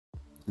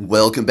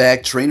Welcome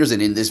back, trainers,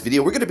 and in this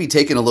video we're going to be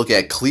taking a look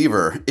at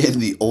Kleavor in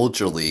the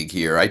Ultra League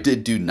here. I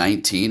did do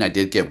 19, I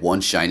did get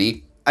one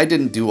shiny. I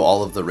didn't do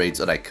all of the raids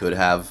that I could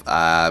have.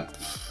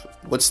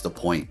 What's the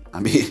point? I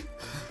mean,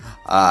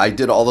 I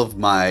did all of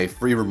my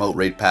free remote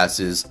raid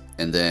passes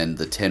and then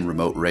the 10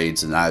 remote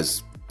raids, and I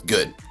was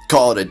good.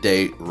 Call it a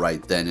day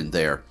right then and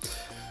there.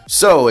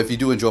 So if you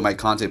do enjoy my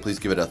content, please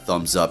give it a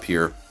thumbs up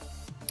here.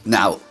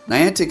 Now,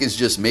 Niantic is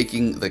just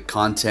making the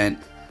content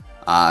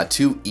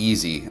too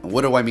easy.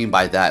 What do I mean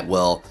by that?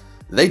 Well,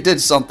 they did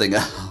something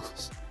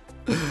else.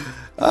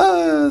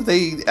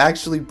 They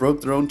actually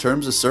broke their own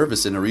terms of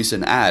service in a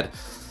recent ad.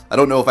 I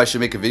don't know if I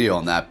should make a video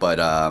on that, but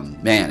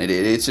man,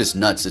 it's just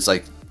nuts. It's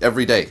like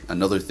every day,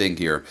 another thing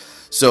here.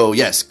 So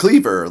yes,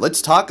 Kleavor,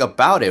 let's talk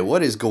about it.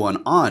 What is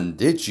going on?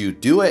 Did you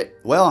do it?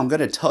 Well, I'm going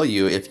to tell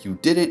you, if you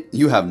didn't,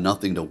 you have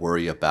nothing to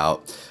worry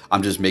about.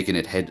 I'm just making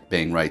it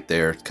headbang right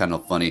there. It's kind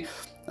of funny.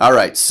 All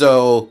right,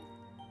 so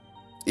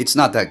it's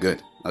not that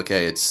good.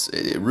 Okay,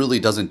 it really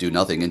doesn't do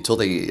nothing until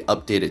they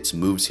update its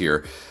moves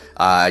here.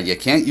 You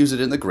can't use it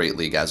in the Great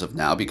League as of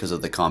now because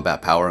of the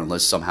combat power,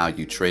 unless somehow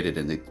you trade it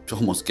and it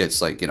almost gets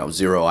like, you know,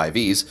 0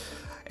 IVs.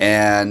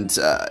 And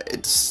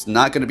it's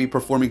not going to be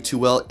performing too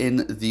well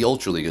in the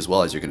Ultra League as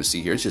well, as you're going to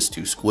see here. It's just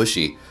too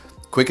squishy.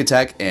 Quick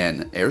Attack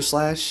and Air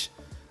Slash?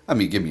 I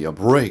mean, give me a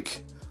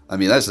break. I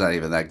mean, that's not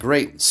even that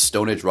great.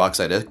 Stone Edge, Rock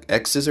Slide,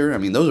 X Scissor? I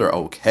mean, those are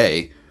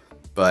okay.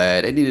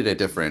 But it needed a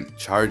different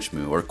charge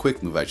move, or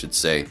quick move I should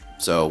say.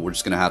 So we're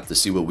just going to have to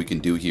see what we can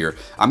do here.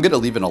 I'm going to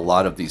leave in a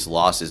lot of these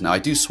losses. Now I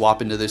do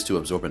swap into this to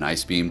absorb an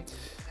Ice Beam,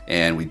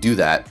 and we do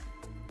that.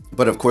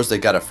 But of course they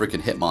got a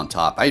freaking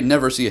Hitmontop. I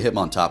never see a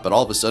Hitmontop, but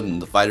all of a sudden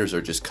the fighters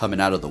are just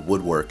coming out of the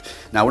woodwork.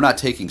 Now we're not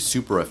taking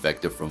super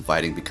effective from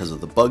fighting because of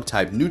the bug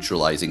type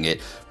neutralizing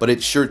it, but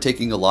it's sure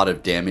taking a lot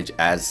of damage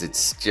as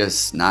it's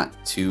just not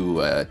too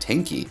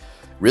tanky.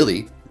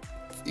 Really,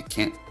 it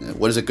can't.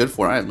 What is it good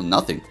for?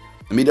 Nothing.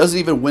 I mean, it doesn't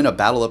even win a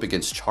battle up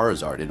against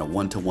Charizard in a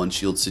 1-to-1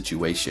 shield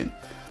situation.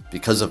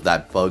 Because of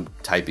that bug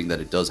typing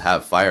that it does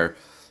have, Fire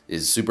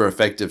is super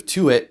effective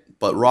to it,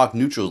 but Rock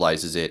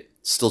neutralizes it,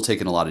 still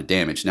taking a lot of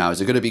damage. Now,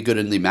 is it going to be good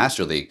in the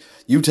Master League?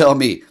 You tell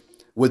me.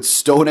 With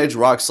Stone Edge,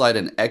 Rock Slide,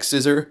 and X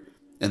Scissor,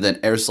 and then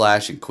Air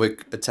Slash and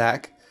Quick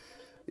Attack,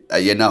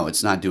 yeah, no,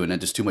 it's not doing it.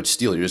 Just too much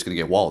steel. You're just going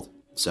to get walled.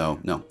 So,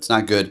 no, it's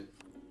not good.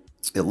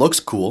 It looks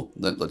cool.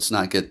 Let's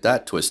not get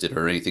that twisted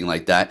or anything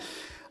like that.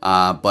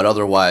 But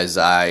otherwise,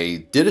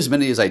 I did as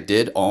many as I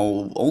did,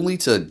 only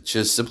to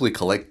just simply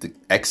collect the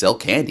XL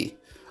candy.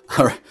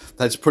 Alright,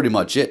 that's pretty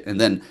much it. And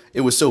then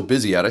it was so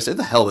busy out, I said,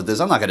 the hell with this,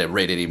 I'm not going to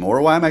raid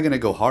anymore. Why am I going to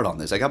go hard on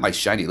this? I got my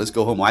shiny, let's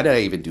go home. Why did I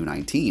even do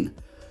 19?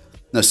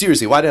 No,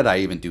 seriously, why did I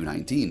even do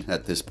 19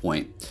 at this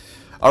point?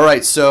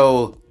 Alright,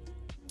 so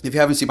if you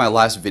haven't seen my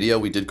last video,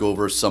 we did go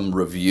over some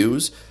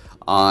reviews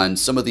on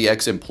some of the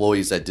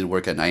ex-employees that did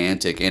work at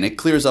Niantic, and it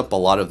clears up a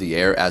lot of the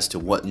air as to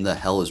what in the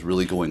hell is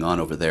really going on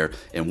over there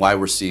and why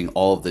we're seeing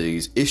all of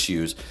these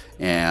issues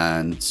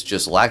and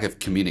just lack of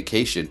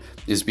communication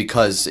is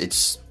because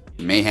it's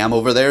mayhem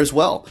over there as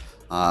well.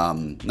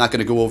 Not going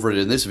to go over it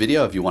in this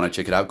video. If you want to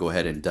check it out, go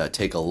ahead and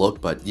take a look,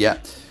 but yeah,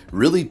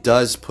 really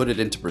does put it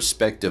into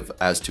perspective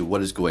as to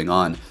what is going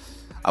on.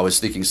 I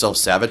was thinking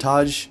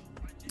self-sabotage.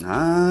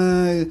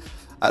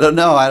 I don't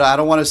know. I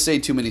don't want to say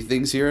too many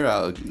things here.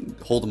 I'll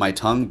hold my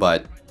tongue,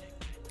 but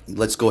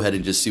let's go ahead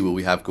and just see what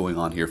we have going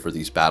on here for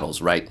these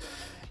battles, right?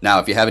 Now,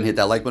 if you haven't hit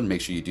that like button, make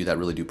sure you do that.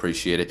 Really do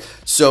appreciate it.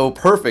 So,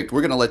 perfect.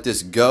 We're going to let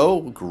this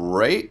go.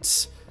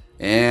 Great.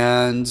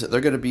 And they're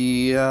going to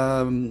be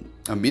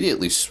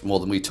immediately, well,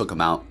 then we took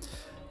them out.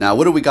 Now,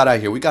 what do we got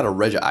out here? We got a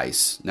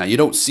Regice. Now, you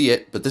don't see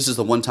it, but this is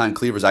the one time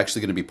Kleavor's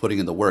actually going to be putting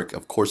in the work.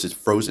 Of course, it's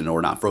frozen,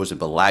 or not frozen,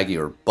 but laggy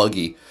or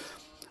buggy.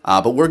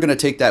 But we're going to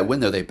take that win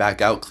there. They back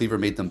out. Kleavor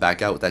made them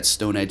back out with that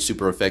Stone Edge,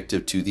 super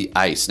effective to the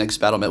ice. Next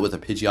battle met with a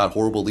Pidgeot,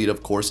 horrible lead,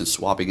 of course, and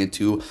swapping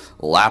into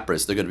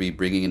Lapras. They're going to be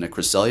bringing in a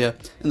Cresselia,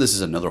 and this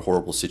is another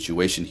horrible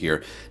situation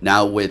here.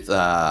 Now with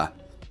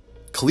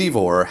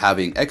Kleavor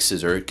having X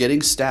Scissor,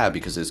 getting stabbed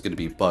because it's going to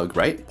be bug,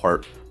 right?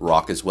 Part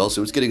rock as well,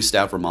 so it's getting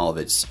stabbed from all of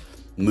its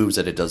moves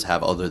that it does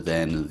have other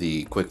than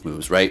the quick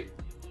moves, right?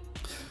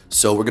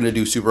 So we're going to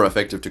do super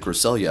effective to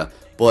Cresselia,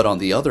 but on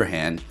the other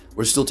hand,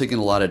 we're still taking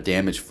a lot of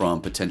damage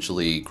from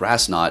potentially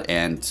Grass Knot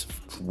and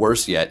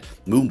worse yet,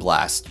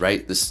 Moonblast,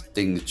 right? This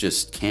thing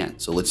just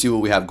can't. So let's see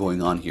what we have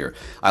going on here.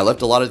 I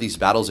left a lot of these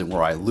battles in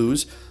where I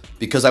lose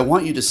because I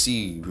want you to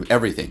see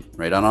everything,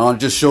 right? I don't want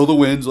to just show the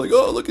wins like,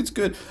 oh, look, it's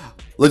good.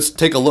 Let's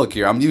take a look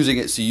here. I'm using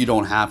it so you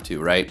don't have to,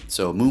 right?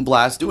 So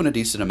Moonblast, doing a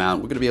decent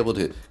amount. We're going to be able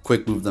to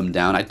quick move them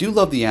down. I do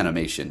love the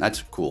animation.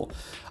 That's cool.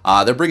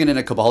 They're bringing in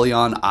a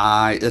Cobalion.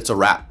 It's a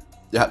wrap.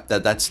 Yeah,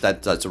 that's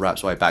a wrap,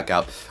 so I back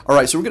out. All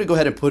right, so we're going to go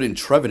ahead and put in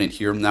Trevenant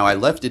here. Now, I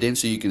left it in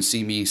so you can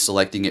see me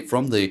selecting it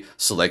from the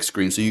select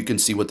screen so you can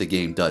see what the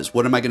game does.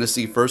 What am I going to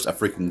see first? A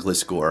freaking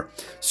Gliscor.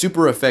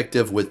 Super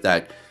effective with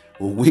that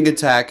Wing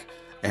Attack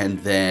and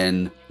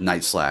then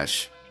Night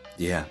Slash.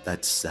 Yeah,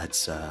 that's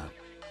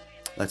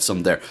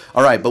some there.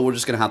 All right, but we're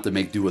just going to have to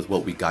make do with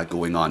what we got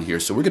going on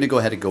here. So we're going to go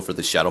ahead and go for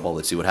the Shadow Ball.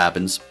 Let's see what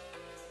happens.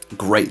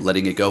 Great,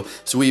 letting it go.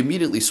 So we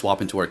immediately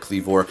swap into our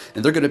Kleavor,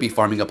 and they're going to be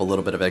farming up a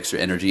little bit of extra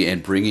energy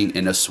and bringing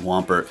in a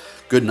Swampert.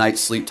 Good night,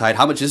 Sleep Tide.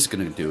 How much is it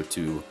going to do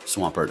to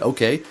Swampert?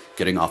 Okay,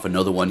 getting off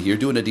another one here,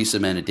 doing a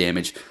decent amount of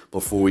damage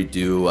before we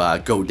do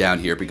go down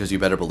here, because you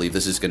better believe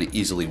this is going to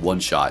easily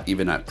one-shot,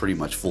 even at pretty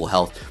much full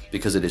health,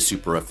 because it is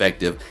super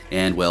effective,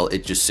 and, well,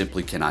 it just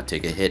simply cannot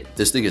take a hit.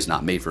 This thing is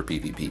not made for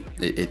PvP.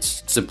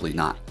 It's simply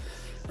not,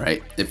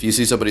 right? If you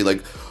see somebody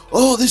like,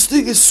 oh, this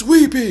thing is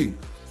sweeping!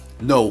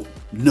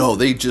 No,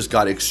 they just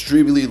got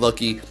extremely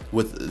lucky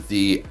with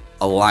the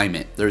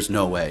alignment. There's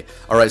no way.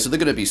 Alright, so they're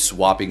going to be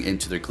swapping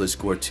into their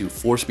Gliscor to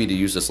force me to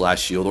use this last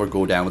shield or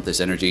go down with this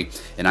energy.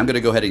 And I'm going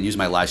to go ahead and use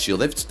my last shield.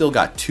 They've still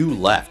got 2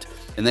 left.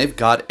 And they've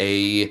got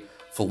a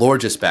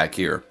Florges back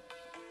here.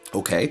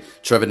 Okay,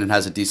 Trevenant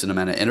has a decent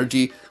amount of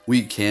energy.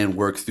 We can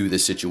work through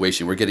this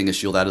situation. We're getting a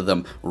shield out of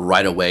them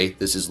right away.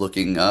 This is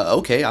looking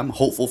okay. I'm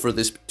hopeful for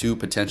this to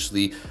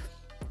potentially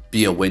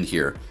be a win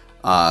here.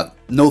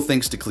 No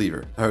thanks to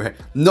Kleavor. Okay,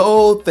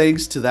 no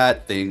thanks to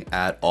that thing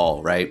at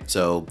all, right?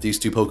 So these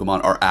 2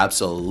 Pokemon are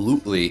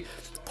absolutely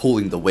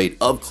pulling the weight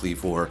of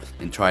Kleavor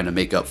and trying to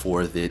make up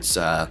for its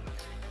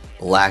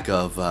lack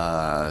of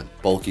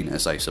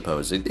bulkiness, I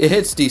suppose. It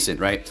hits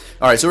decent, right?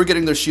 All right, so we're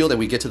getting their shield and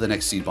we get to the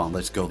next Seed Bomb.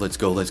 Let's go.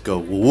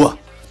 Whoa.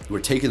 We're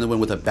taking the win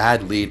with a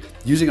bad lead,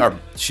 using our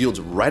shields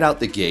right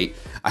out the gate.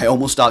 I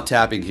almost stopped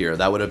tapping here.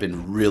 That would have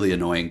been really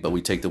annoying, but we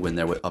take the win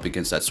there up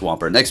against that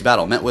Swampert. Next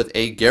battle met with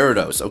a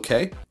Gyarados.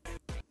 Okay,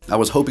 I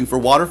was hoping for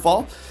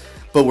Waterfall,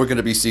 but we're going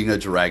to be seeing a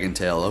Dragon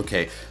Tail.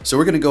 Okay, so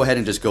we're going to go ahead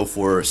and just go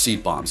for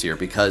Seed Bombs here,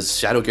 because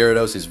Shadow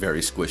Gyarados is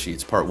very squishy.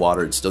 It's part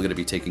water. It's still going to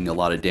be taking a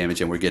lot of damage,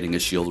 and we're getting a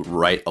shield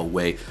right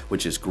away,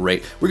 which is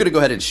great. We're going to go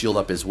ahead and shield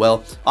up as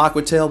well.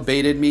 Aqua Tail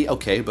baited me.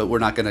 Okay, but we're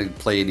not going to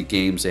play any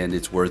games, and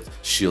it's worth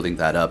shielding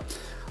that up.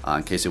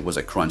 In case it was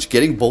a crunch.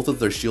 Getting both of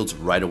their shields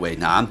right away.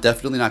 Now, I'm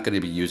definitely not going to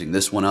be using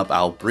this one up.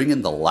 I'll bring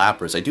in the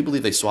Lapras. I do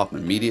believe they swap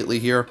immediately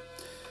here.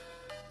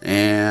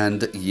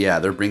 And, yeah,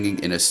 they're bringing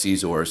in a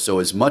Scizor. So,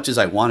 as much as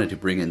I wanted to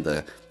bring in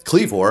the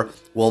Kleavor,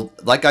 well,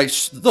 like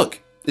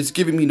look, it's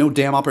giving me no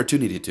damn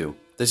opportunity to.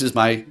 This is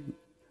my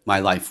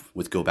life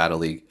with Go Battle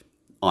League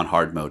on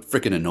hard mode.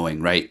 Freaking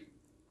annoying, right?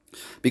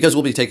 Because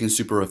we'll be taking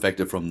super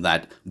effective from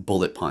that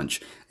Bullet Punch.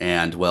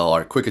 And, well,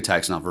 our Quick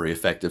Attack's not very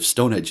effective.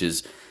 Stone Edge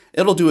is...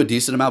 It'll do a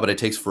decent amount, but it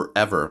takes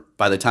forever.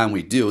 By the time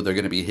we do, they're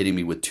going to be hitting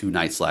me with 2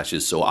 Night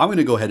Slashes. So I'm going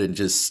to go ahead and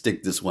just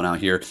stick this one out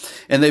here.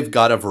 And they've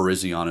got a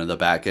Virizion in the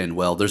back end.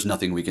 Well, there's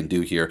nothing we can do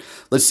here.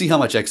 Let's see how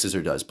much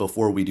X-Scissor does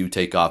before we do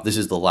take off. This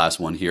is the last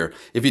one here.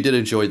 If you did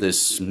enjoy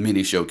this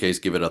mini showcase,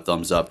 give it a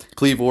thumbs up.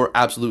 Kleavor,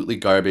 absolutely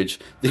garbage.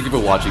 Thank you for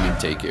watching and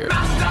take care.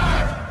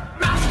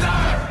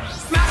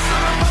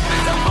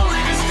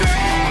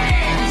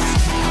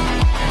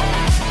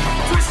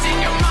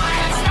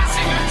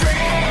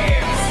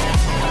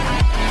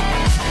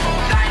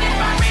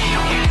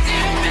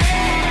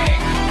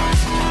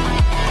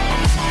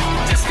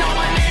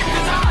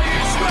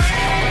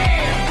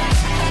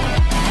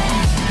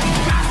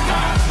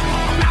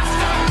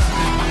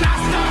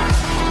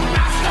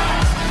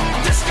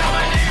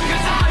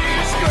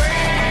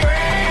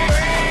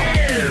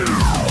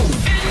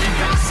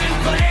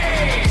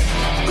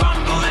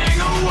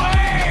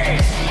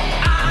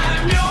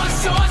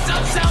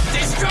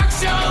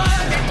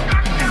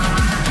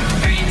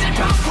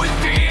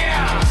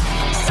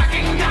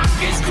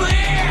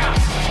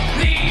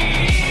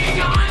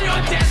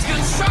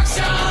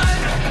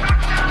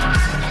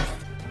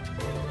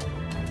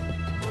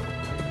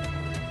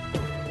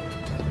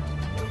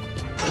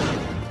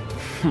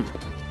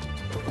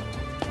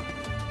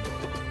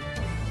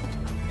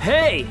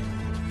 Hey!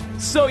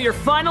 So you're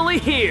finally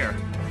here!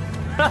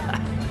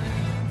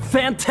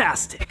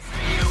 Fantastic!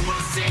 You will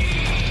see.